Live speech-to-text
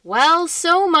Well,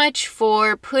 so much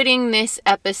for putting this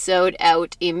episode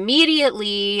out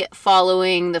immediately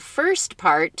following the first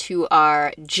part to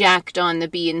our Jacked on the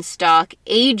Beanstalk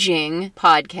Aging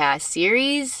podcast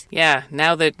series. Yeah,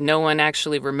 now that no one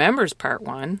actually remembers part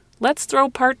 1, let's throw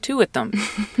part 2 at them.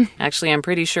 Actually, I'm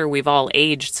pretty sure we've all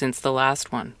aged since the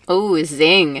last one. Oh,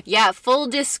 zing. Yeah, full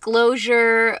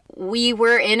disclosure, we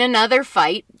were in another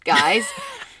fight, guys.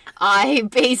 I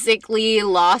basically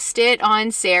lost it on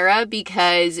Sarah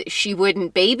because she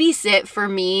wouldn't babysit for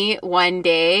me one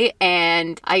day,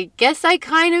 and I guess I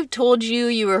kind of told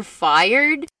you were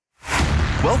fired.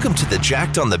 Welcome to the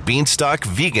Jacked on the Beanstalk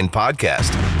Vegan Podcast,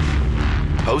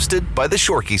 hosted by the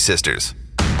Shorkey sisters.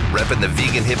 Repping the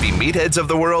vegan hippie meatheads of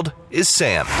the world is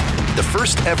Sam, the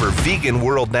first ever vegan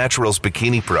World Naturals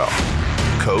bikini pro,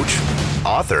 coach,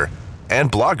 author,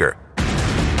 and blogger,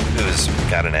 who's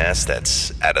got an ass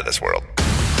that's out of this world.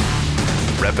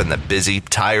 Repping the busy,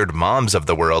 tired moms of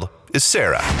the world is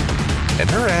Sarah, and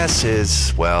her ass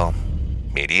is, well,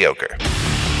 mediocre.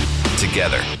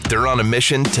 Together, they're on a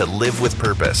mission to live with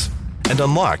purpose and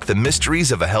unlock the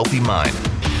mysteries of a healthy mind,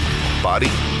 body,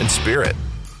 and spirit.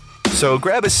 So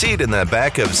grab a seat in the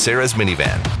back of Sarah's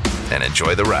minivan and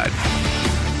enjoy the ride.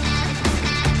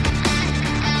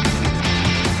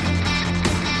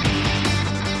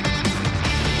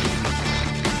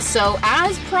 So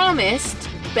as promised,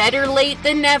 better late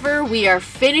than never, we are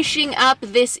finishing up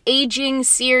this aging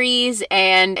series,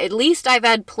 and at least I've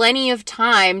had plenty of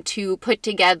time to put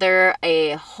together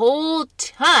a whole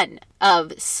ton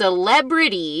of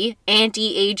celebrity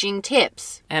anti-aging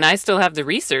tips. And I still have the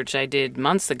research I did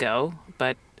months ago,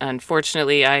 but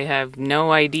unfortunately, I have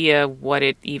no idea what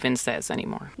it even says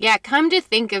anymore. Yeah, come to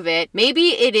think of it,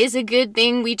 maybe it is a good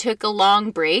thing we took a long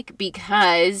break,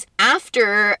 because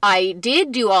after I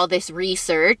did do all this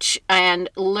research and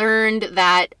learned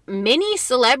that many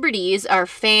celebrities are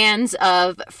fans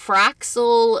of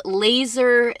Fraxel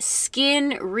laser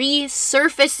skin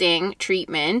resurfacing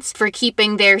treatments for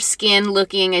keeping their skin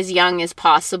looking as young as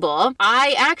possible,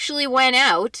 I actually went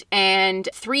out and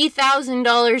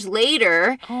 $3,000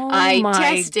 later, I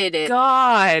tested it.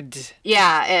 God.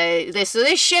 Yeah, this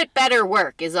shit better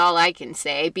work is all I can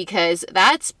say, because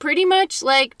that's pretty much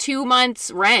like 2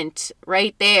 months rent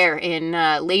right there in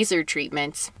laser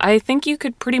treatments. I think you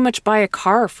could pretty much buy a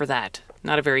car for that.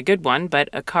 Not a very good one, but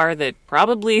a car that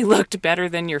probably looked better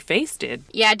than your face did.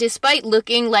 Yeah, despite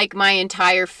looking like my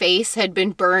entire face had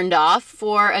been burned off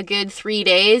for a good 3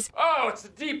 days. Oh, it's a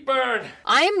deep burn.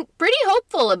 I'm pretty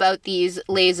hopeful about these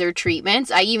laser treatments.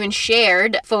 I even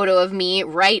shared a photo of me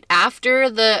right after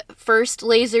the first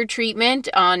laser treatment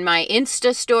on my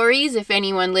Insta stories, if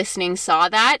anyone listening saw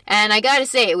that. And I gotta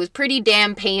say, it was pretty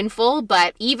damn painful,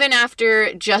 but even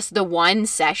after just the one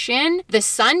session, the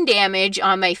sun damage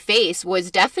on my face was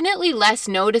definitely less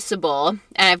noticeable,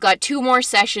 and I've got 2 more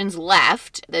sessions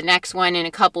left, the next one in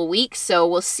a couple weeks, so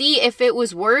we'll see if it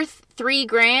was worth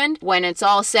 $3,000 when it's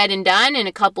all said and done in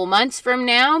a couple months from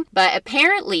now. But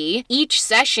apparently each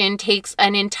session takes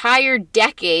an entire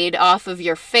decade off of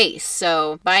your face,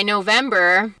 so by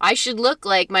November I should look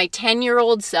like my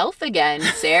 10-year-old self again,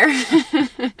 Sarah.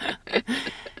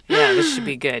 Yeah, this should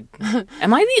be good.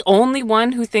 Am I the only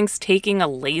one who thinks taking a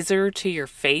laser to your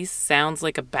face sounds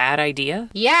like a bad idea?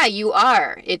 Yeah, you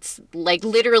are. It's like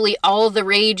literally all the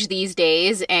rage these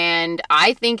days, and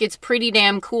I think it's pretty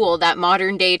damn cool that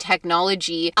modern day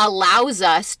technology allows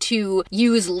us to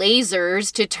use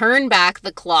lasers to turn back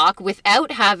the clock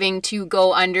without having to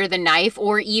go under the knife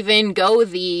or even go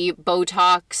the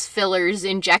Botox fillers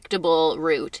injectable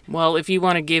route. Well, if you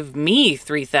want to give me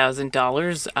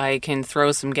 $3,000, I can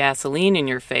throw some gasoline in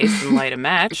your face and light a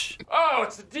match. Oh,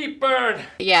 it's a deep burn.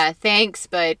 Yeah, thanks,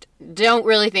 but don't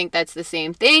really think that's the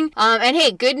same thing. And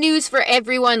hey, good news for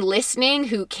everyone listening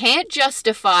who can't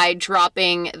justify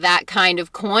dropping that kind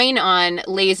of coin on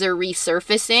laser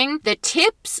resurfacing. The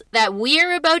tips that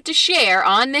we're about to share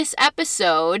on this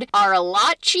episode are a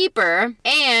lot cheaper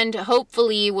and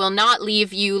hopefully will not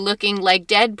leave you looking like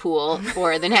Deadpool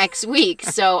for the next week.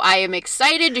 So I am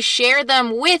excited to share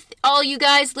them with all you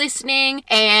guys listening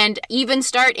and even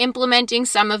start implementing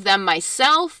some of them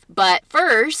myself. But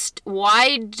first,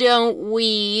 why don't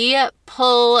we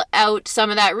pull out some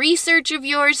of that research of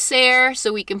yours, Sarah,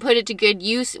 so we can put it to good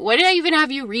use? What did I even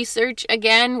have you research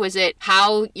again? Was it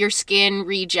how your skin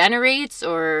regenerates,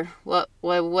 or what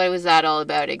was that all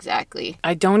about exactly?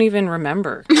 I don't even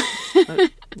remember.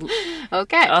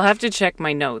 Okay. I'll have to check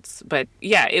my notes. But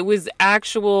yeah, it was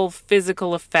actual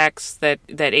physical effects that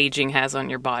aging has on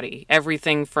your body.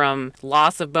 Everything from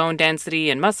loss of bone density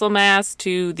and muscle mass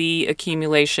to the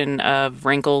accumulation of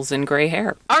wrinkles and gray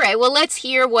hair. All right, well, let's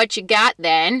hear what you got that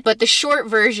then. But the short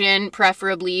version,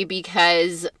 preferably,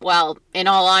 because, well, in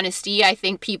all honesty, I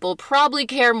think people probably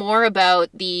care more about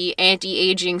the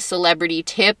anti-aging celebrity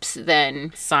tips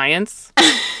than science.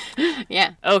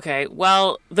 Yeah. Okay,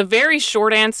 well, the very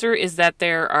short answer is that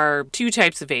there are two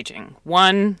types of aging.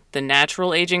 One, the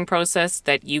natural aging process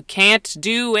that you can't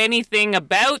do anything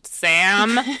about,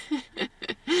 Sam.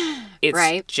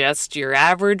 It's just your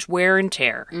average wear and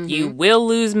tear. Mm-hmm. You will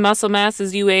lose muscle mass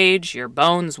as you age, your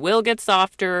bones will get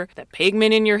softer, the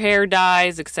pigment in your hair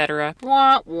dies, etc.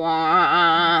 Wah,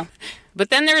 wah. But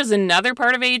then there's another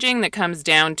part of aging that comes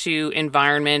down to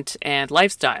environment and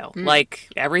lifestyle. Like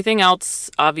everything else,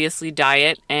 obviously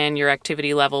diet and your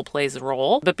activity level plays a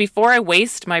role. But before I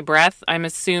waste my breath, I'm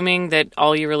assuming that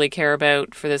all you really care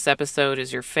about for this episode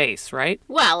is your face, right?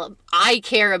 Well, I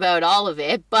care about all of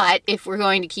it, but if we're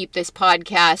going to keep this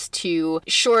podcast to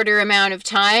shorter amount of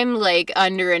time, like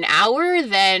under an hour,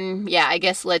 then yeah, I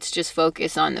guess let's just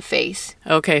focus on the face.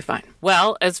 Okay, fine.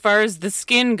 Well, as far as the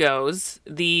skin goes,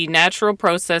 the natural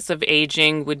process of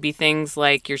aging would be things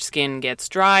like your skin gets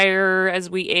drier as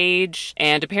we age,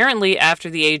 and apparently after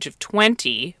the age of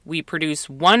 20, we produce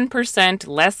 1%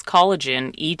 less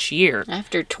collagen each year.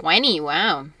 After 20,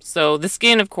 wow. So the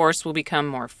skin, of course, will become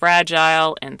more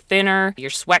fragile and thinner. Your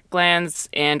sweat glands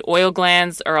and oil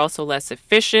glands are also less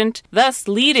efficient, thus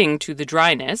leading to the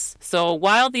dryness. So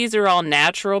while these are all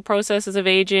natural processes of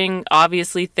aging,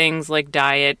 obviously things like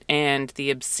diet and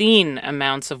the obscene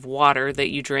amounts of water that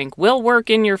you drink will work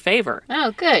in your favor.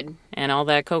 Oh, good. And all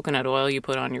that coconut oil you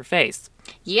put on your face.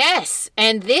 Yes,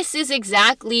 and this is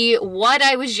exactly what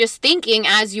I was just thinking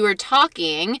as you were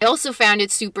talking. I also found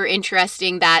it super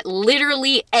interesting that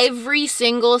literally every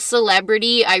single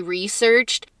celebrity I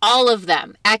researched, all of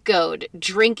them echoed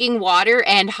drinking water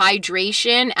and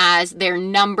hydration as their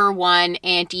number one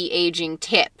anti-aging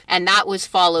tip. And that was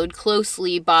followed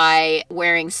closely by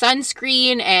wearing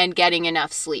sunscreen and getting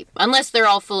enough sleep. Unless they're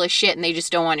all full of shit and they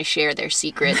just don't want to share their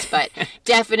secrets. But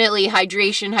definitely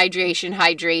hydration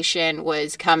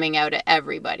was coming out at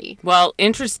everybody. Well,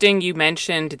 interesting you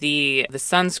mentioned the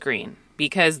sunscreen.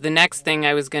 Because the next thing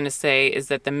I was going to say is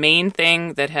that the main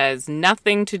thing that has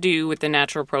nothing to do with the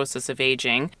natural process of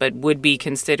aging, but would be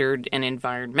considered an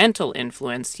environmental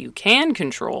influence you can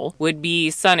control, would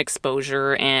be sun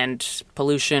exposure and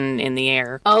pollution in the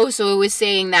air. Oh, so it was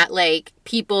saying that, like,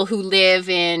 people who live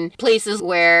in places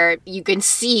where you can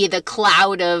see the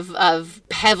cloud of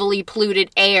heavily polluted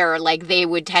air, like they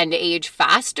would tend to age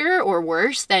faster or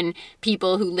worse than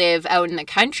people who live out in the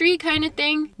country kind of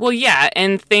thing? Well, yeah,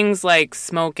 and things like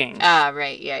smoking. Ah,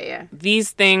 right, yeah.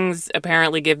 These things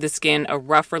apparently give the skin a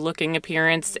rougher looking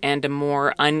appearance and a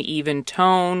more uneven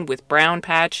tone with brown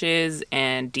patches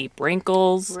and deep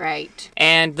wrinkles. Right.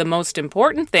 And the most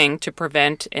important thing to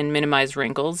prevent and minimize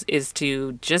wrinkles is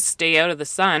to just stay out of the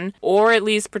sun, or at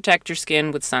least protect your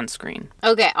skin with sunscreen.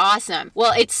 Okay, awesome.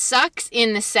 Well, it sucks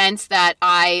in the sense that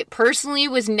I personally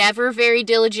was never very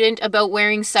diligent about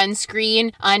wearing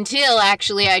sunscreen until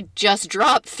actually I just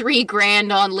dropped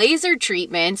 $3,000 on laser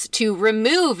treatments to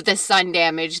remove the sun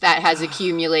damage that has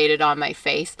accumulated on my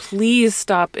face. Please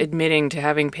stop admitting to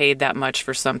having paid that much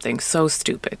for something so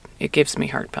stupid. It gives me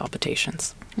heart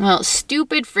palpitations. Well,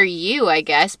 stupid for you, I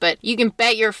guess, but you can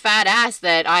bet your fat ass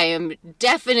that I am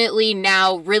definitely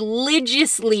now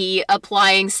religiously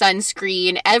applying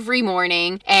sunscreen every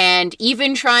morning and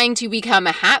even trying to become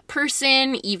a hat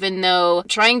person, even though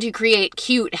trying to create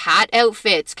cute hat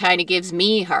outfits kind of gives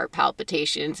me heart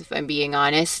palpitations, if I'm being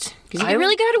honest. Because you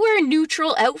really got to wear a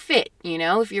neutral outfit, you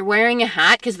know, if you're wearing a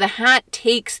hat, because the hat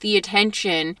takes the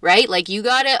attention, right? Like, you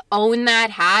got to own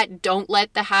that hat. Don't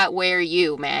let the hat wear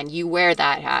you, man. You wear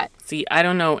that hat. See, I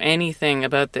don't know anything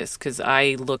about this because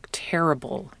I look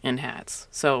terrible in hats.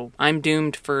 So I'm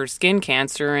doomed for skin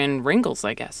cancer and wrinkles,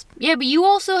 I guess. Yeah, but you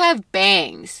also have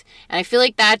bangs. And I feel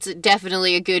like that's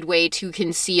definitely a good way to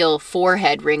conceal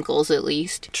forehead wrinkles, at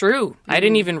least. True. I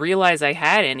didn't even realize I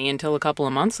had any until a couple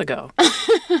of months ago.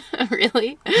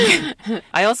 Really?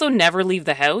 I also never leave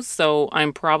the house, so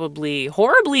I'm probably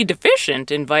horribly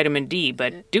deficient in vitamin D,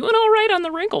 but doing all right on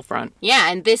the wrinkle front.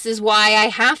 Yeah, and this is why I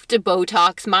have to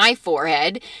Botox my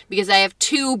forehead, because I have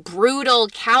two brutal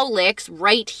cowlicks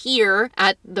right here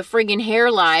at the friggin'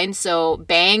 hairline, so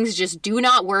bangs just do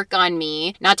not work on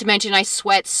me. Not to mention I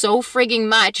sweat so friggin'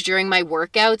 much during my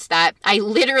workouts that I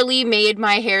literally made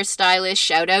my hairstylist,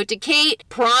 shout out to Kate,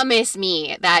 promise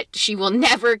me that she will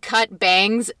never cut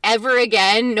bangs ever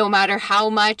again, no matter how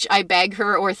much I beg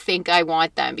her or think I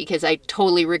want them, because I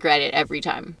totally regret it every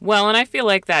time. Well, and I feel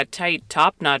like that tight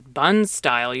top knot bun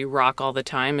style you rock all the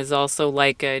time is also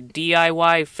like a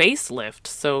DIY facelift,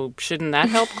 so shouldn't that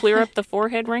help clear up the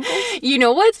forehead wrinkles? You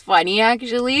know what's funny,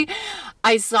 actually?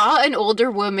 I saw an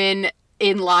older woman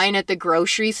in line at the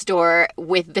grocery store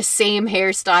with the same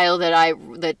hairstyle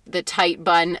that the tight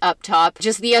bun up top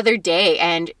just the other day,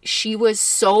 and she was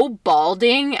so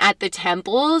balding at the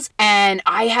temples, and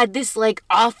I had this like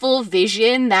awful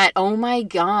vision that, oh my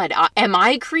god, am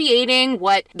I creating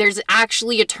what, there's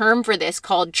actually a term for this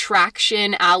called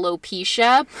traction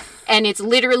alopecia, and it's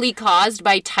literally caused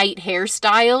by tight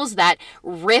hairstyles that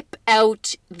rip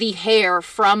out the hair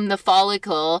from the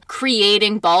follicle,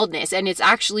 creating baldness. And it's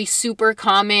actually super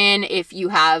common if you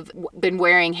have been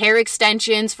wearing hair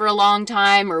extensions for a long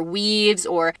time, or weaves,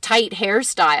 or tight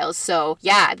hairstyles. So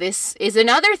yeah, this is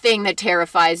another thing that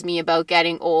terrifies me about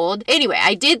getting old. Anyway,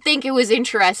 I did think it was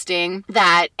interesting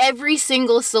that every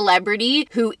single celebrity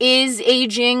who is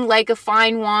aging like a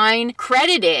fine wine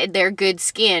credited their good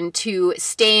skin to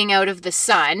staying out of the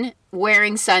sun,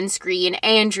 wearing sunscreen,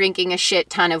 and drinking a shit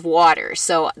ton of water.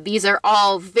 So these are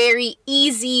all very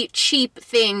easy, cheap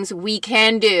things we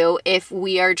can do if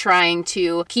we are trying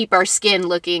to keep our skin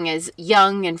looking as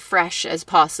young and fresh as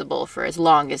possible for as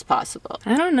long as possible.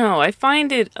 I don't know. I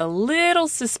find it a little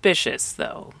suspicious,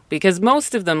 though, because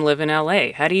most of them live in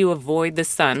LA. How do you avoid the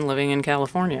sun living in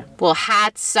California? Well,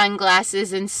 hats,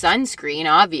 sunglasses, and sunscreen,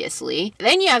 obviously.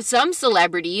 Then you have some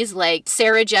celebrities like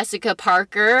Sarah Jessica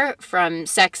Parker from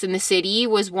Sex and the City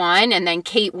was one, and then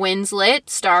Kate Winslet,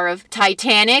 star of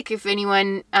Titanic, if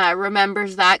anyone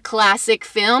remembers that classic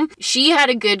film. She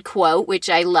had a good quote, which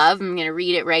I love. I'm going to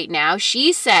read it right now.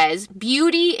 She says,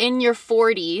 "Beauty in your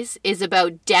 40s is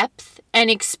about depth and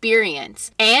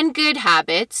experience and good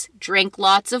habits. Drink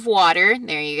lots of water."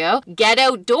 There you go. "Get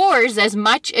outdoors as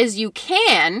much as you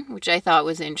can," which I thought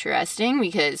was interesting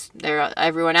because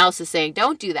everyone else is saying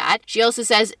don't do that. She also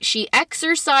says she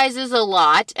exercises a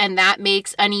lot, and that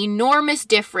makes an enormous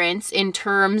difference in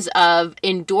terms of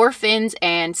endorphins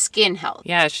and skin health.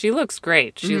 Yeah, she looks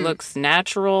great. She looks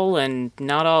natural and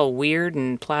not all weird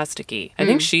and plasticky. I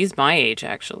think she's my age,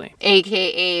 actually.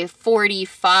 AKA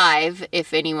 45,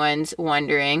 if anyone's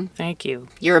wondering. Thank you.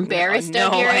 You're embarrassed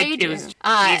of your age?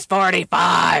 He's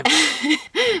 45.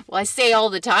 Well, I say all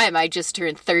the time, I just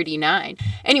turned 39.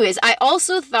 Anyways, I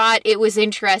also thought it was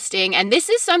interesting, and this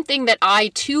is something that I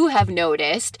too have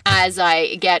noticed as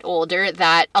I get older,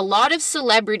 that a lot of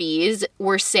celebrities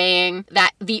were saying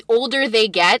that the older they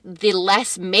get, the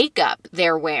less makeup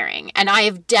they're wearing. And I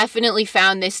have definitely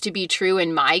found this to be true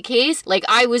in my case. Like,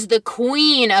 I was the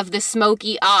queen of the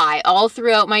smoky eye all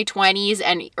throughout my 20s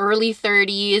and early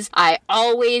 30s. I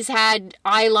always had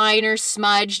eyeliner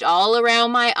smudged all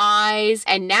around my eyes.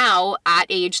 And now, at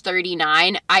age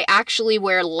 39, I actually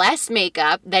wear less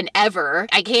makeup than ever.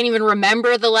 I can't even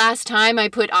remember the last time I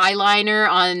put eyeliner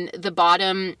on the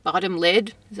bottom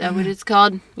lid. Is that what it's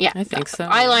called? Yeah. I think so.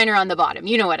 Eyeliner on the bottom.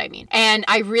 You know what I mean. And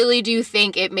I really do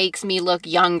think it makes me look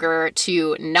younger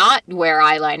to not wear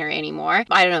eyeliner anymore.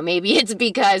 I don't know. Maybe it's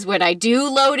because when I do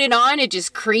load it on, it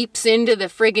just creeps into the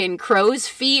friggin' crow's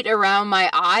feet around my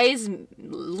eyes,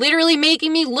 literally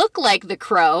making me look like the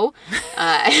Crow,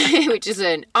 which is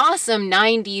an awesome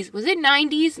 90s. Was it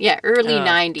 90s? Yeah, early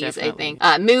 90s, definitely.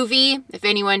 I think. Movie, if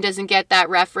anyone doesn't get that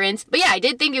reference. But yeah, I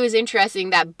did think it was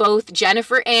interesting that both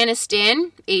Jennifer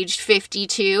Aniston, aged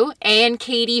 52, and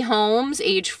Katie Holmes,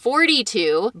 age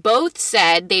 42, both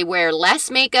said they wear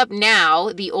less makeup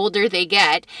now the older they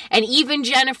get. And even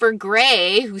Jennifer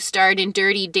Grey, who starred in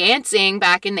Dirty Dancing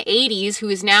back in the 80s, who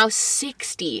is now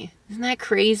 60. Isn't that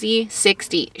crazy?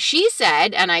 60. She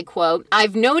said, and I quote,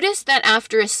 "I've noticed that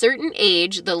after a certain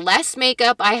age, the less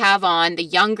makeup I have on, the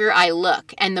younger I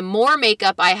look. And the more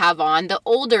makeup I have on, the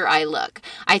older I look.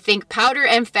 I think powder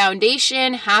and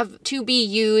foundation have to be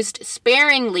used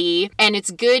sparingly, and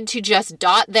it's good to just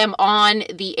dot them on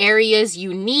the areas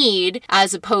you need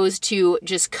as opposed to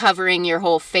just covering your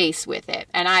whole face with it."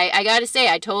 And I gotta say,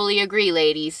 I totally agree,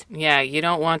 ladies. Yeah, you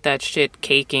don't want that shit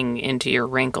caking into your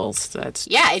wrinkles.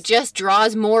 Yeah, it just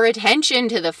draws more attention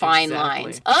to the fine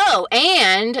lines. Oh,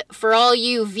 and for all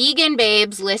you vegan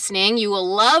babes listening, you will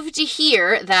love to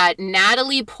hear that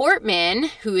Natalie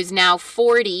Portman, who is now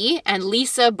 40, and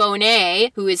Lisa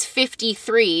Bonet, who is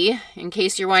 53, in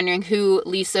case you're wondering who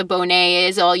Lisa Bonet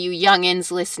is, all you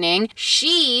youngins listening,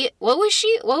 what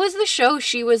was the show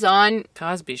she was on?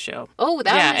 Cosby Show. Oh,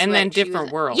 that yeah, was and then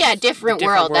Different World. Yeah, Different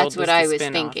World. That's what I was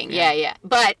thinking. Yeah.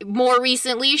 But more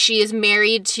recently, she is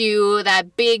married to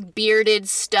that big bearded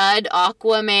stud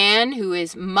Aquaman, who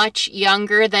is much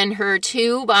younger than her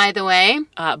too, by the way.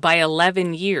 By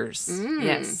 11 years.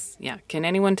 Yes. Yeah. Can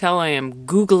anyone tell I am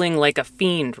Googling like a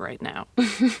fiend right now?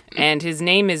 And his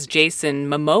name is Jason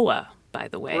Momoa. by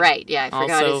the way. Right, yeah, I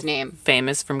forgot Also his name.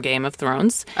 famous from Game of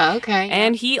Thrones. Okay.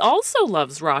 And he also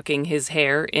loves rocking his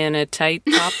hair in a tight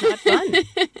top knot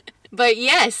bun. But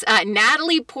yes,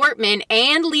 Natalie Portman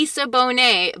and Lisa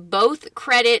Bonet both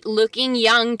credit looking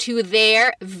young to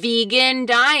their vegan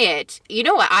diet. You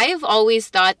know what? I've always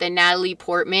thought that Natalie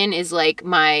Portman is like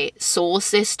my soul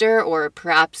sister, or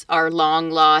perhaps our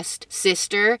long lost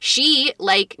sister. She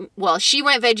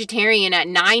went vegetarian at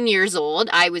 9 years old.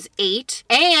 I was 8.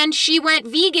 And she went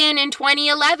vegan in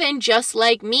 2011, just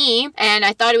like me. And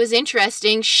I thought it was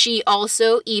interesting. She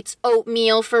also eats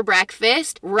oatmeal for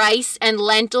breakfast, rice and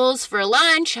lentils for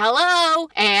lunch, hello,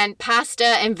 and pasta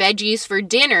and veggies for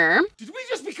dinner. Did we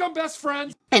just become best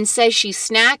friends? And says she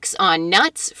snacks on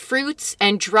nuts, fruits,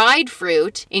 and dried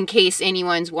fruit, in case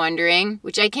anyone's wondering,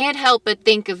 which I can't help but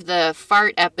think of the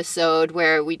fart episode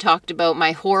where we talked about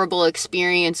my horrible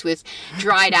experience with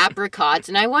dried apricots.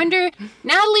 And I wonder,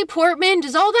 Natalie Portman,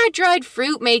 does all that dried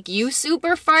fruit make you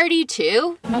super farty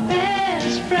too? My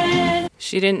best friend.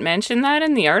 She didn't mention that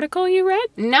in the article you read?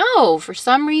 No, for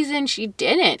some reason she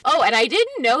didn't. Oh, and I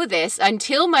didn't know this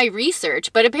until my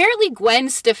research, but apparently Gwen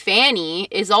Stefani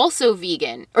is also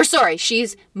vegan. Or sorry,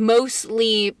 she's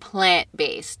mostly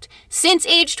plant-based. Since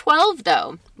age 12,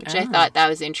 though, which I thought that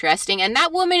was interesting. And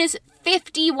that woman is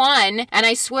 51, and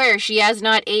I swear she has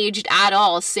not aged at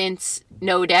all since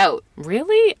No Doubt.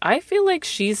 Really? I feel like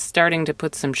she's starting to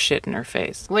put some shit in her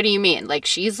face. What do you mean? Like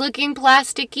she's looking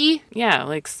plasticky? Yeah,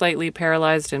 like slightly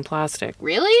paralyzed in plastic.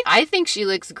 Really? I think she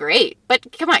looks great.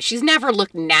 But come on, she's never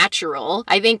looked natural.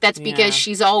 I think that's because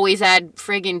she's always had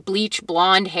friggin' bleach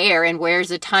blonde hair and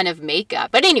wears a ton of makeup.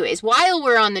 But anyways, while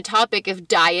we're on the topic of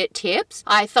diet tips,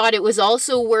 I thought it was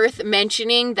also worth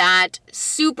mentioning that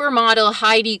supermodel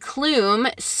Heidi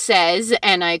Klum says,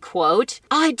 and I quote,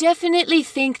 "I definitely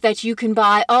think that you can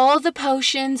buy all the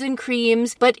potions and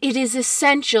creams, but it is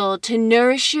essential to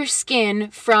nourish your skin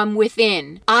from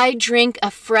within. I drink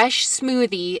a fresh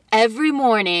smoothie every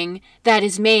morning that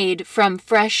is made from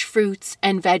fresh fruits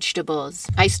and vegetables."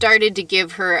 I started to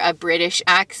give her a British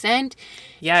accent.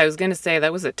 Yeah, I was going to say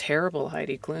that was a terrible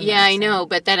Heidi Klum. Yeah, I accent. know,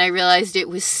 but then I realized it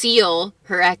was Seal,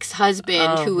 her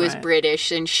ex-husband, who was right.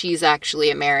 British, and she's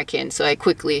actually American, so I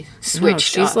quickly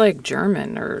switched No, she's off. like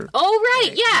German or Oh,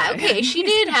 right, yeah, okay, she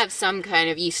did have some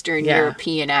kind of Eastern Yeah.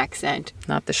 European accent.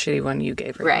 not the shitty one you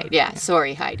gave her. Right, yeah,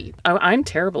 sorry, Heidi. I'm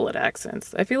terrible at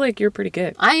accents. I feel like you're pretty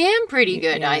good. I am pretty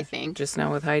good, Yeah, I think. Just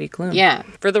now with Heidi Klum. Yeah.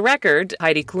 For the record,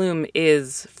 Heidi Klum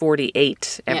is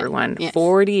 48, everyone. yes.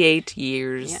 48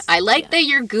 years. Yeah. I like that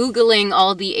you're Googling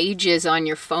all the ages on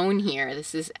your phone here.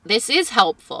 This is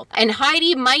helpful. And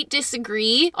Heidi might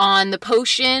disagree on the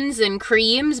potions and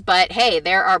creams, but hey,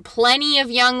 there are plenty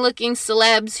of young-looking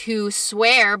celebs who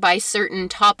swear by certain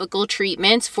topical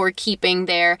treatments for keeping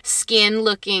their skin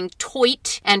looking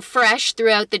toit and fresh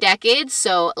throughout the decades.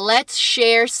 So let's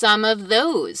share some of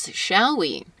those, shall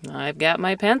we? I've got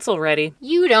my pencil ready.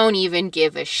 You don't even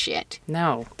give a shit.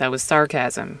 No, that was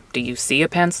sarcasm. Do you see a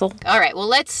pencil? All right, well,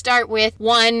 let's start with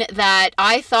one that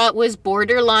I thought was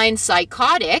borderline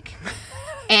psychotic.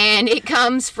 And it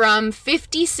comes from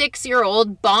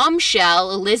 56-year-old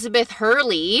bombshell Elizabeth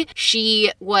Hurley. She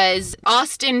was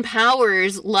Austin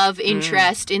Powers' love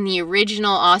interest in the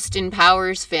original Austin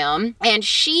Powers film. And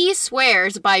she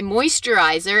swears by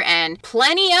moisturizer, and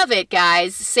plenty of it,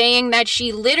 guys, saying that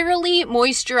she literally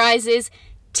moisturizes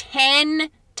 10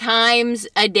 times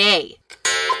a day.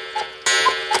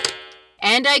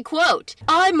 And I quote,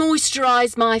 "I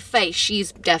moisturize my face."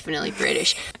 She's definitely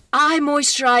British. "I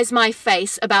moisturize my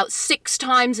face about 6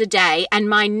 times a day and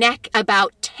my neck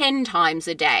about 10 times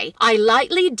a day. I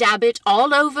lightly dab it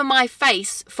all over my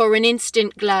face for an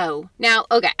instant glow." Now,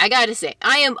 okay, I gotta say,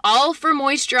 I am all for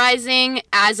moisturizing,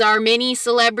 as are many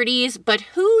celebrities, but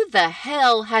who the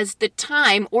hell has the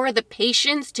time or the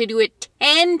patience to do it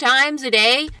 10 times a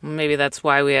day? Maybe that's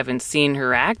why we haven't seen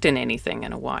her act in anything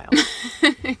in a while.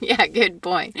 Yeah, good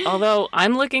point. Although,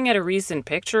 I'm looking at a recent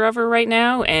picture of her right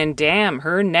now, and damn,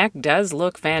 her neck does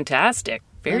look fantastic.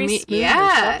 Very smooth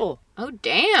and supple. Oh,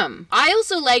 damn. I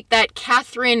also like that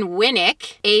Catherine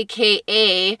Winnick,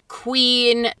 a.k.a.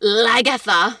 Queen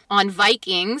Lagatha on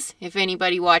Vikings, if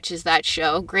anybody watches that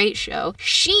show, great show,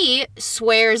 she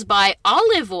swears by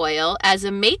olive oil as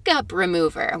a makeup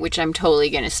remover, which I'm totally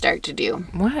going to start to do.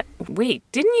 What? Wait,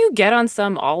 didn't you get on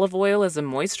some olive oil as a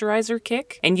moisturizer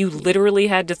kick? And you literally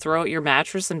had to throw out your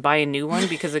mattress and buy a new one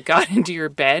because it got into your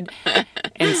bed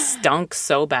and stunk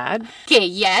so bad? Okay,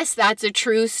 yes, that's a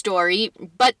true story,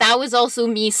 but that was also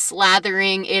me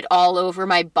slathering it all over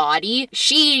my body.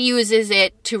 She uses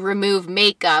it to remove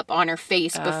makeup on her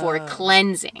face before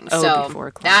cleansing. So before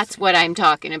cleansing. That's what I'm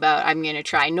talking about. I'm going to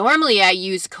try. Normally, I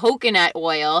use coconut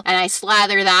oil and I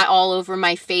slather that all over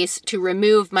my face to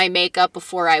remove my makeup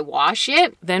before I wash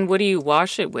it. Then what do you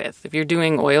wash it with? If you're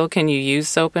doing oil, can you use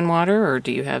soap and water, or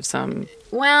do you have some...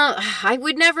 Well, I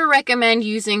would never recommend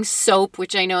using soap,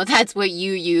 which I know that's what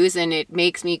you use, and it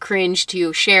makes me cringe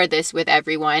to share this with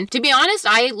everyone. To be honest,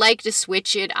 I like to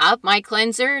switch it up, my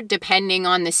cleanser, depending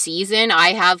on the season. I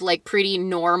have like pretty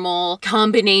normal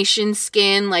combination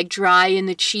skin, like dry in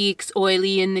the cheeks,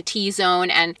 oily in the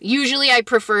T-zone, and usually I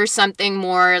prefer something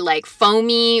more like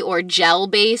foamy or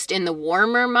gel-based in the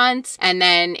warmer months, and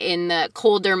then in the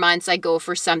colder months, I go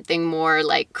for something more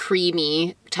like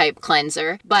creamy type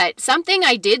cleanser. But something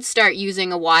I did start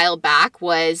using a while back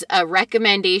was a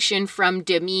recommendation from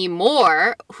Demi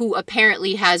Moore, who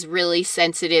apparently has really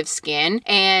sensitive skin.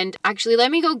 And actually,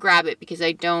 let me go grab it because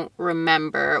I don't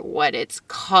remember what it's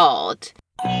called.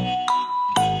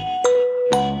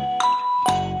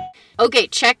 Okay,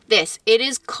 check this. It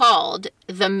is called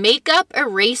the Makeup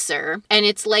Eraser, and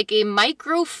it's like a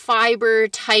microfiber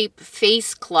type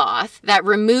face cloth that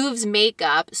removes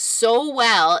makeup so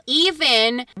well,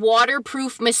 even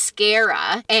waterproof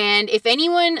mascara. And if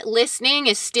anyone listening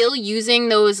is still using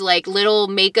those like little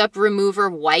makeup remover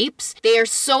wipes, they are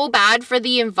so bad for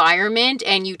the environment,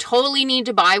 and you totally need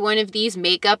to buy one of these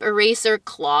makeup eraser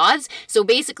cloths. So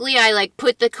basically I like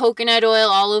put the coconut oil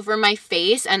all over my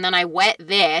face, and then I wet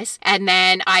this, and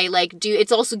then I like do,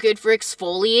 it's also good for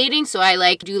exfoliating, so I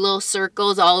like do little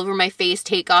circles all over my face,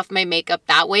 take off my makeup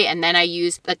that way, and then I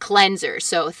use the cleanser.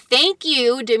 So thank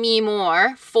you, Demi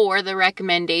Moore, for the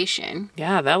recommendation.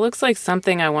 Yeah, that looks like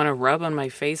something I want to rub on my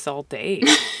face all day.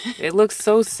 It looks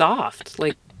so soft,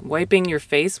 like wiping your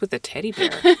face with a teddy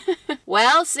bear.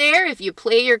 Well, Sarah, if you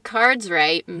play your cards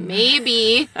right,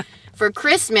 maybe... For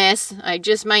Christmas, I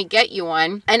just might get you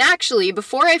one. And actually,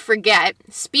 before I forget,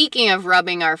 speaking of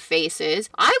rubbing our faces,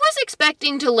 I was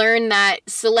expecting to learn that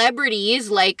celebrities,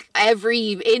 like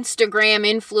every Instagram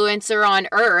influencer on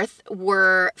earth,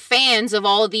 were fans of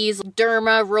all these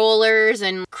derma rollers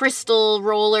and crystal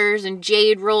rollers and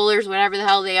jade rollers, whatever the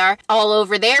hell they are, all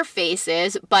over their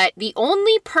faces. But the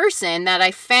only person that I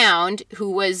found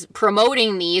who was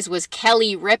promoting these was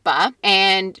Kelly Ripa,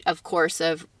 and of course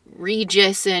of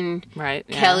Regis and right,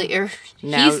 yeah. Kelly. Or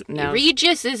now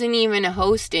Regis isn't even a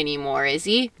host anymore, is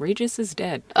he? Regis is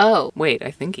dead. Oh. Wait,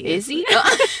 I think he is. Is he?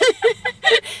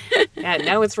 Yeah,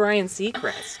 now it's Ryan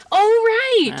Seacrest.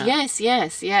 Oh, right. Yeah.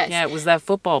 Yes. Yeah, it was that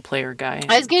football player guy.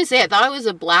 I was going to say, I thought it was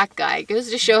a black guy. It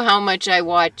goes to show how much I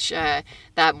watch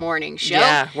that morning show.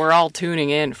 Yeah, we're all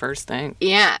tuning in first thing.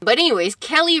 Yeah. But anyways,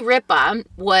 Kelly Ripa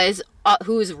was...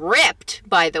 who's ripped,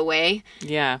 by the way.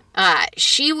 Yeah.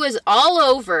 She was all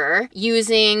over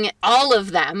using all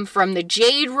of them, from the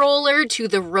jade roller to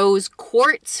the rose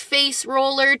quartz face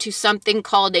roller to something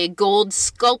called a gold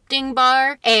sculpting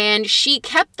bar. And she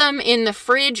kept them in the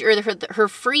fridge or her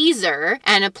freezer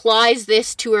and applies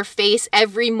this to her face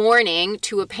every morning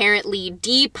to apparently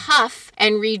depuff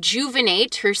and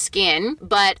rejuvenate her skin.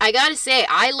 But I gotta say,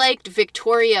 I liked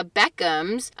Victoria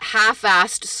Beckham's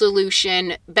half-assed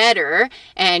solution better.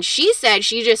 And she said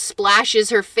she just splashes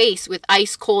her face with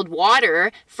ice cold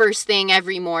water first thing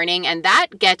every morning, and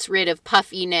that gets rid of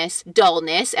puffiness,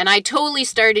 dullness. And I totally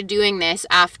started doing this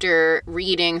after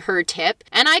reading her tip,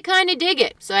 and I kind of dig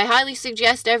it. So I highly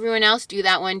suggest everyone else do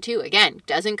that one too. Again,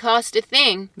 doesn't cost a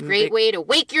thing. Great way to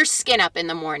wake your skin up in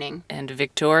the morning. And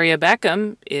Victoria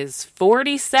Beckham is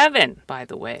 47, by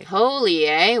the way.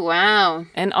 Holy, wow.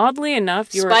 And oddly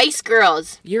enough, Spice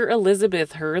Girls. Your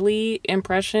Elizabeth Hurley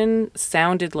impression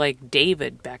sounded like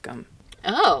David Beckham.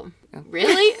 Oh,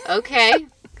 really? Okay.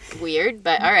 Weird,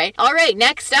 but all right. All right,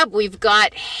 next up, we've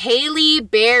got Halle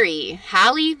Berry.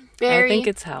 Halle Berry? I think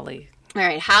it's Halle. All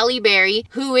right, Halle Berry,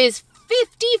 who is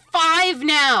 55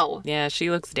 now. Yeah, she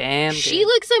looks damn good. She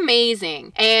looks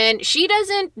amazing. And she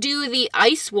doesn't do the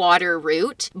ice water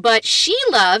route, but she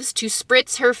loves to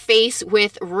spritz her face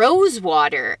with rose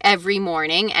water every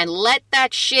morning and let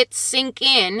that shit sink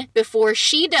in before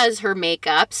she does her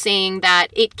makeup, saying that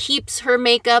it keeps her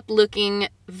makeup looking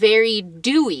very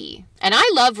dewy. And I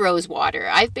love rose water.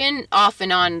 I've been off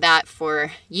and on that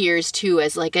for years too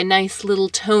as like a nice little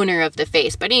toner of the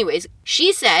face. But anyways,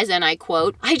 she says, and I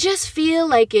quote, "I just feel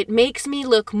like it makes me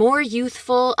look more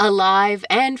youthful, alive,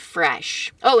 and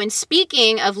fresh." Oh, and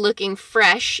speaking of looking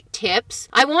fresh tips,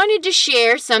 I wanted to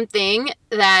share something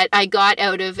that I got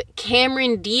out of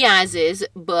Cameron Diaz's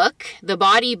book, The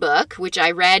Body Book, which I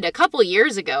read a couple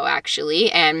years ago, actually.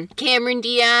 And Cameron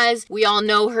Diaz, we all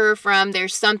know her from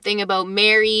There's Something About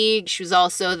Mary. She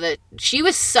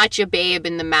was such a babe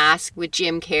in The Mask with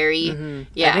Jim Carrey. Mm-hmm.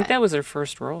 Yeah. I think that was her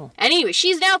first role. Anyway,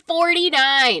 she's now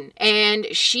 49, and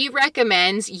she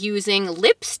recommends using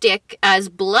lipstick as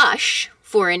blush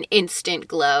for an instant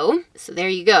glow. So there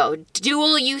you go.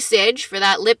 Dual usage for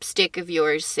that lipstick of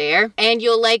yours, Sarah. And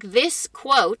you'll like this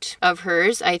quote of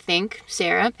hers, I think,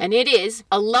 Sarah. And it is,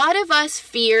 "A lot of us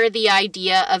fear the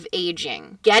idea of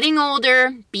aging. Getting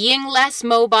older, being less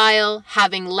mobile,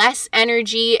 having less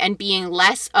energy, and being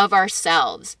less of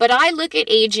ourselves. But I look at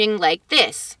aging like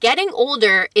this. Getting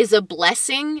older is a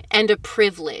blessing and a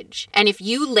privilege. And if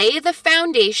you lay the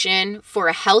foundation for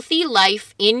a healthy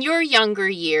life in your younger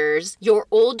years, your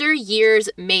older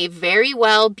years may very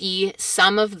well be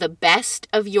some of the best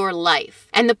of your life.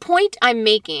 And the point I'm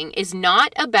making is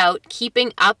not about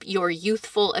keeping up your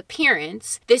youthful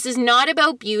appearance. This is not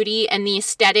about beauty and the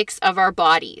aesthetics of our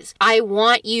bodies. I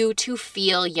want you to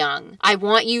feel young. I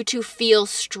want you to feel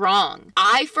strong.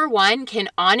 I, for one, can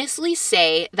honestly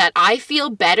say that I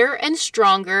feel better and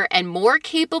stronger and more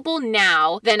capable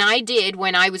now than I did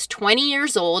when I was 20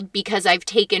 years old because I've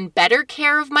taken better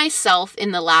care of myself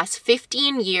in the last 15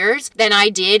 years than I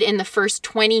did in the first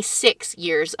 26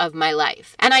 years of my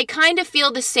life. And I kind of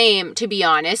feel the same, to be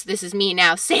honest. This is me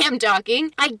now, Sam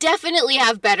talking. I definitely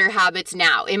have better habits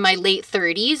now in my late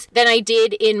 30s than I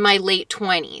did in my late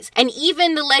 20s. And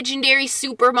even the legendary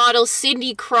supermodel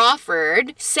Cindy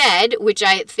Crawford said, which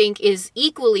I think is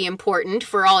equally important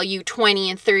for all you 20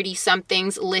 and 30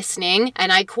 somethings listening,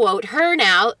 and I quote her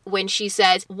now when she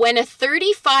says, "When a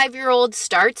 35-year-old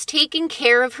starts taking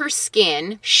care of her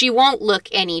skin, she won't look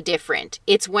any different.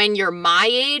 It's when you're my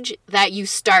age that you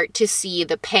start to see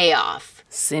the payoff."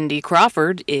 Cindy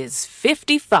Crawford is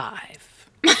 55.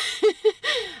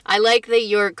 I like that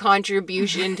your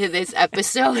contribution to this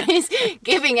episode is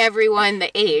giving everyone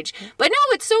the age. But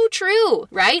no, it's so true,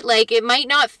 right? Like, it might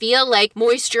not feel like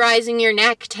moisturizing your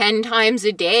neck 10 times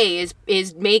a day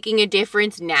is making a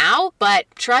difference now, but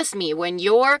trust me, when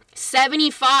you're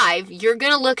 75, you're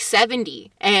gonna look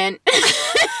 70. And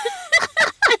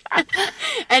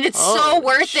and it's so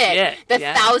worth it. The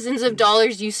thousands of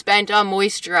dollars you spent on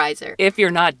moisturizer. If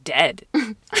you're not dead.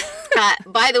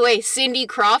 By the way, Cindy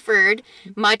Crawford,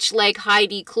 much like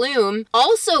Heidi Klum,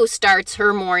 also starts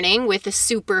her morning with a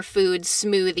superfood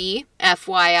smoothie.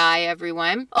 FYI,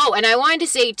 everyone. Oh, and I wanted to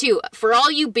say, too, for all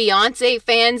you Beyonce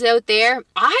fans out there,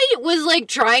 I was, like,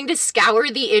 trying to scour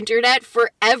the internet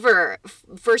forever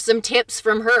for some tips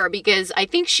from her because I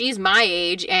think she's my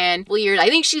age and, well, I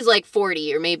think she's, like,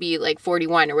 40 or maybe, like,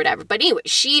 41 or whatever. But anyway,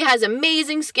 she has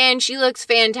amazing skin. She looks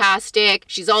fantastic.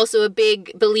 She's also a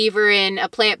big believer in a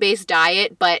plant-based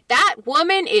diet, but that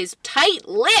woman is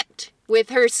tight-lipped with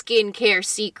her skincare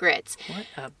secrets. What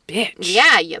a bitch.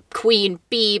 Yeah, you queen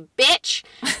bee bitch.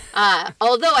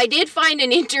 Although I did find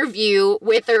an interview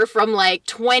with her from like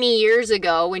 20 years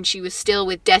ago when she was still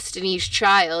with Destiny's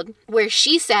Child, where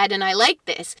she said, and I like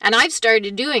this, and I've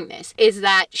started doing this, is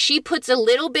that she puts a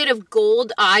little bit of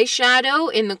gold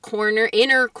eyeshadow in the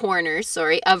inner corners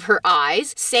of her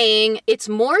eyes, saying it's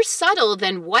more subtle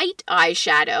than white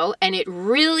eyeshadow and it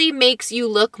really makes you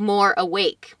look more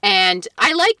awake. And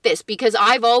I like this because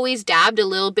I've always dabbed a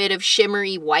little bit of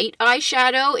shimmery white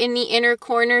eyeshadow in the inner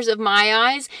corners of my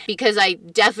eyes because I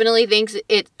definitely think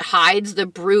it hides the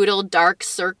brutal dark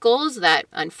circles that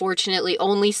unfortunately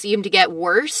only seem to get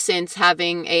worse since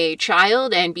having a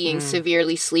child and being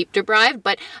severely sleep deprived.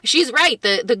 But she's right.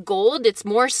 The gold, it's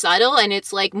more subtle and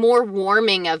it's like more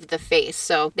warming of the face.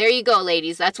 So there you go,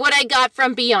 ladies. That's what I got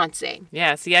from Beyonce.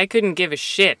 Yeah, see, I couldn't give a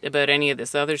shit about any of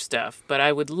this other stuff, but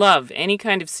I would love any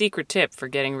kind of secret tip for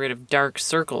getting rid of dark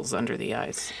circles under the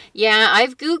eyes. Yeah,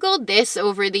 I've Googled this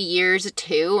over the years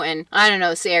too, and I don't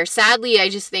know, Sarah, sadly I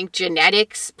just think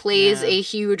genetics plays a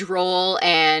huge role,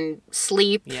 and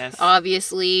sleep,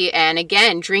 obviously, and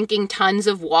again, drinking tons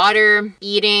of water,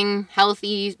 eating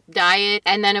healthy diet,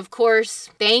 and then of course,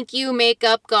 thank you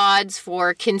makeup gods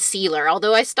for concealer.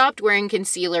 Although I stopped wearing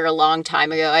concealer a long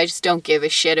time ago, I just don't give a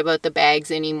shit about the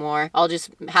bags anymore. I'll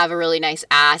just have a really nice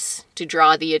ass to to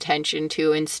draw the attention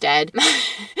to instead.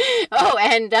 Oh,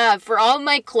 and for all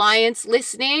my clients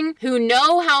listening who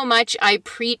know how much I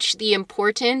preach the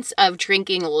importance of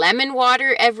drinking lemon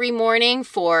water every morning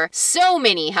for so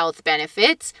many health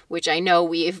benefits, which I know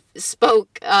we've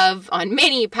spoke of on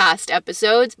many past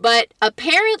episodes, but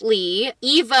apparently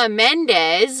Eva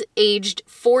Mendes, aged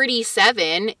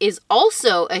 47, is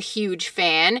also a huge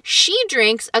fan. She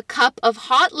drinks a cup of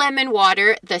hot lemon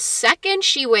water the second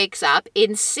she wakes up,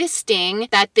 insisting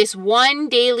that this one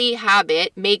daily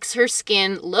habit makes her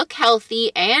skin look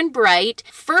healthy and bright,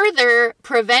 further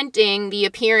preventing the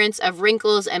appearance of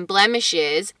wrinkles and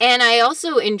blemishes. And I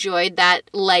also enjoyed that,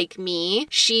 like me,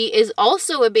 she is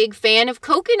also a big fan of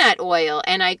coconut oil.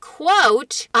 And I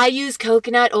quote, "I use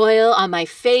coconut oil on my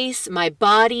face, my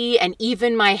body, and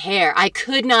even my hair. I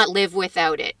could not live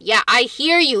without it." Yeah, I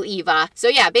hear you, Eva. So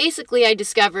yeah, basically I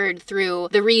discovered through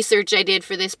the research I did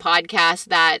for this podcast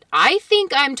that I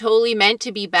think I'm totally meant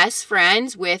to be best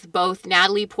friends with both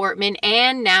Natalie Portman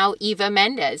and now Eva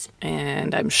Mendes.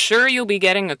 And I'm sure you'll be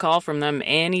getting a call from them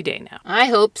any day now. I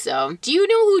hope so. Do you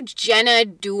know who Jenna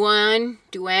Dewan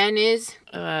is?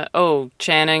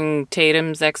 Channing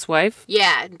Tatum's ex-wife?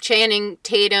 Yeah, Channing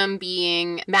Tatum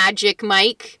being Magic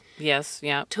Mike. Yes,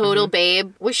 yeah. Total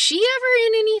babe. Was she ever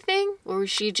in anything? Or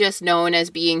was she just known as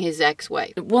being his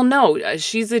ex-wife? Well, no,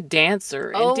 she's a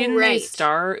dancer. Oh, and didn't right. they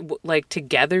star,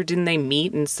 together? Didn't they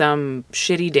meet in some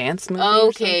shitty dance movie or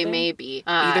Okay, something? maybe.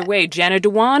 Either way, Jenna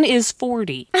Dewan is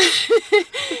 40.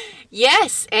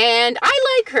 Yes, and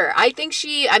I like her. I think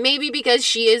she, maybe because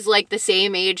she is like the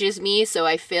same age as me, so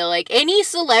I feel like any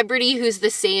celebrity who's the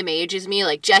same age as me,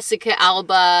 like Jessica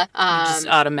Alba. Just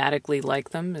automatically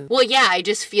like them. Well, yeah, I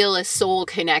just feel a soul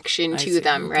connection to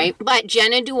them, okay. right? But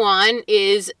Jenna Dewan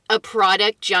is a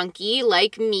product junkie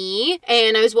like me,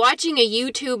 and I was watching a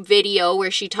YouTube video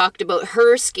where she talked about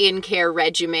her skincare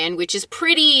regimen, which is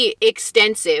pretty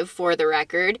extensive for the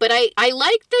record, but I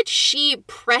like that she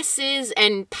presses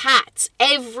and pats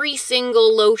every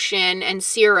single lotion and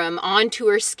serum onto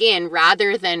her skin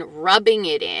rather than rubbing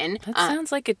it in. That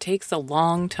sounds like it takes a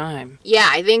long time. Yeah,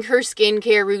 I think her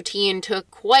skincare routine took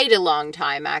quite a long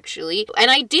time, actually. And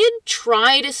I did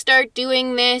try to start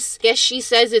doing this. Guess she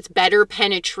says it's better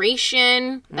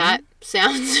penetration. That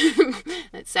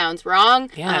sounds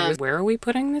wrong. Yeah, where are we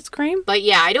putting this cream? But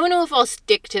yeah, I don't know if I'll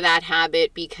stick to that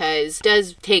habit because it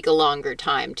does take a longer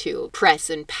time to press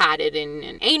and pat it in,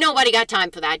 and ain't nobody got time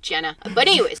for that, Jenna. But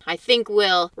anyways, I think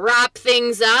we'll wrap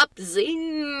things up.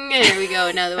 Zing! There we go,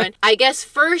 another one. I guess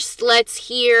first let's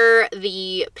hear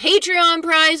the Patreon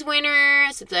prize winner,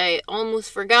 since I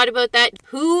almost forgot about that.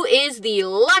 Who is the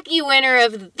lucky winner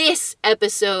of this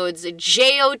episode's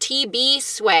JOTB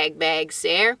swag bag,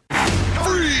 Sarah?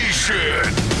 Free shit!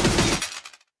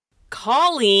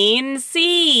 Colleen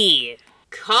C.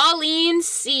 Colleen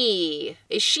C.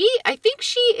 Is she? I think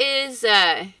she is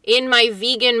in my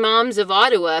Vegan Moms of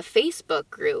Ottawa Facebook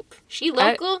group. She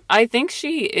local? I think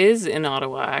she is in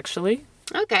Ottawa, actually.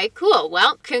 Okay, cool.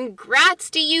 Well, congrats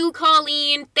to you,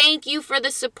 Colleen. Thank you for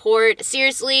the support.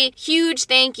 Seriously, huge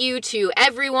thank you to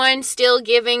everyone still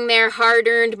giving their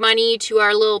hard-earned money to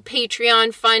our little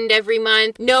Patreon fund every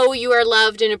month. Know you are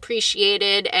loved and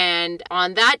appreciated. And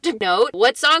on that note,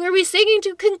 what song are we singing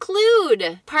to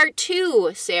conclude part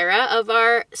 2, Sarah, of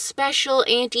our special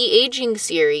anti-aging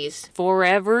series?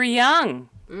 Forever Young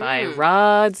by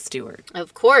Rod Stewart.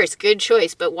 Of course, good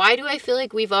choice. But why do I feel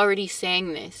like we've already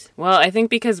sang this? Well, I think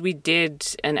because we did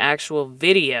an actual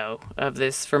video of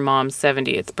this for Mom's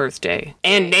 70th birthday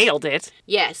and nailed it.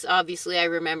 Yes, obviously I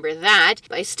remember that.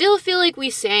 But I still feel like we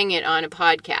sang it on a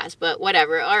podcast, but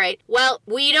whatever. All right. Well,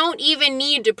 we don't even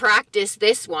need to practice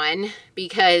this one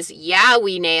because, yeah,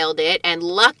 we nailed it. And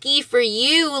lucky for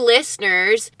you,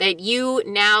 listeners, that you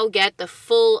now get the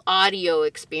full audio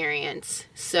experience.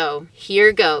 So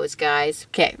here goes, guys.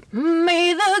 Okay.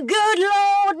 May the good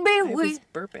Lord be I was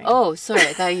with... burping. Oh, sorry.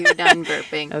 I thought you were done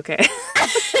burping. Okay.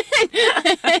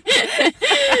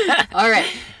 All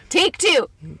right. Take 2.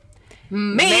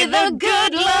 May the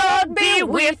good Lord be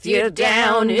with you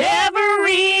down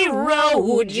every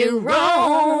road you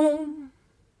roam.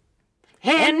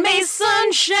 And may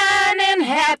sunshine and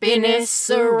happiness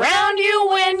surround you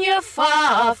when you're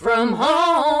far from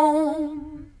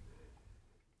home.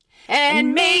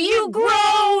 And may you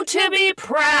grow to be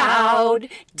proud,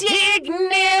 dignified,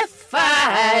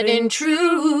 and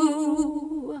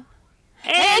true.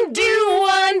 And do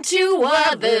unto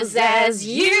others as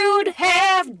you'd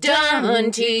have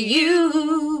done to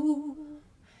you.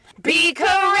 Be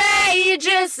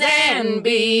courageous and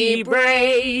be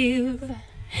brave.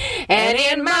 And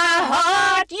in my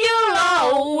heart you'll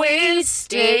always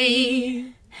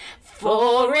stay.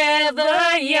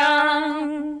 Forever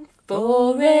young,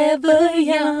 forever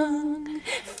young,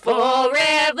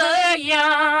 forever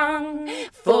young,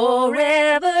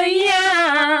 forever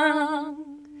young.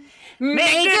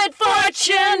 May good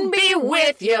fortune be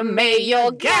with you, may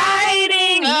your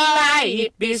guiding light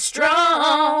be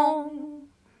strong.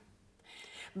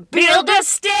 Build a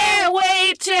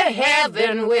stairway to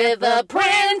heaven with a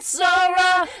prince or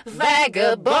a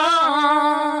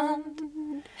vagabond.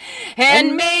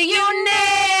 And may you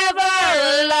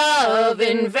never love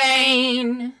in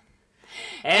vain.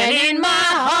 And in my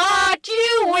heart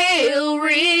you will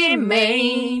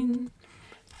remain.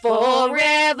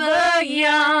 Forever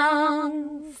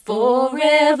young,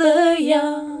 forever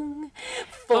young,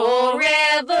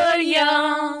 forever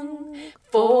young,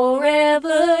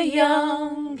 forever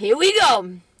young. Here we go.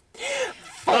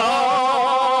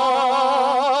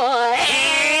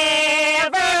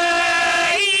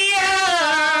 Forever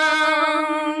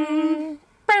young.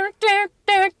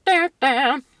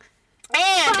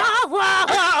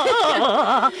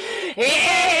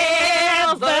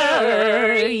 And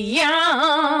ever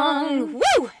young.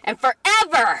 Woo! And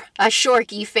forever a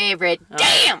Shorky favorite.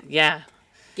 Damn! Yeah.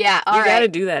 Yeah, all You right. gotta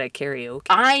do that at karaoke.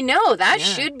 I know. That Yeah.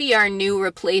 should be our new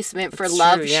replacement for That's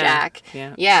Love true, yeah. Shack.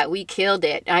 Yeah. We killed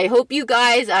it. I hope you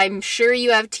guys, I'm sure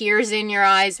you have tears in your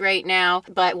eyes right now,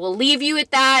 but we'll leave you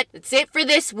with that. That's it for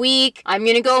this week. I'm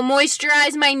going to go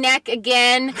moisturize my neck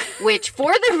again, which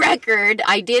for the record,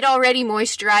 I did already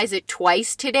moisturize it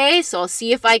twice today, so I'll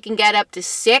see if I can get up to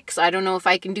 6. I don't know if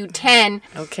I can do 10.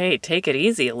 Okay, take it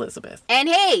easy, Elizabeth. And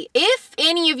hey, if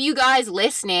any of you guys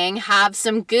listening have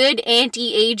some good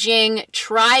anti-aging,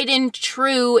 tried and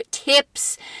true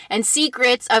tips and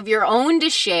secrets of your own to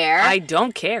share, I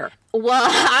don't care. well,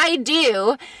 I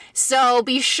do. So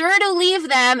be sure to leave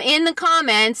them in the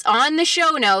comments on the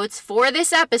show notes for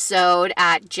this episode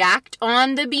at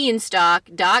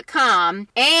jackedonthebeanstalk.com.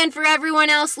 And for everyone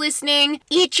else listening,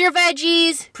 eat your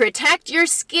veggies, protect your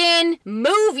skin,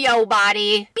 move your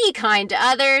body, be kind to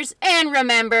others, and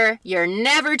remember, you're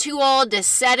never too old to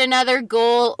set another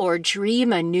goal or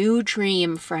dream a new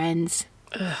dream, friends.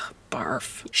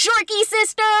 Barf. Shorky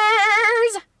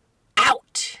sisters!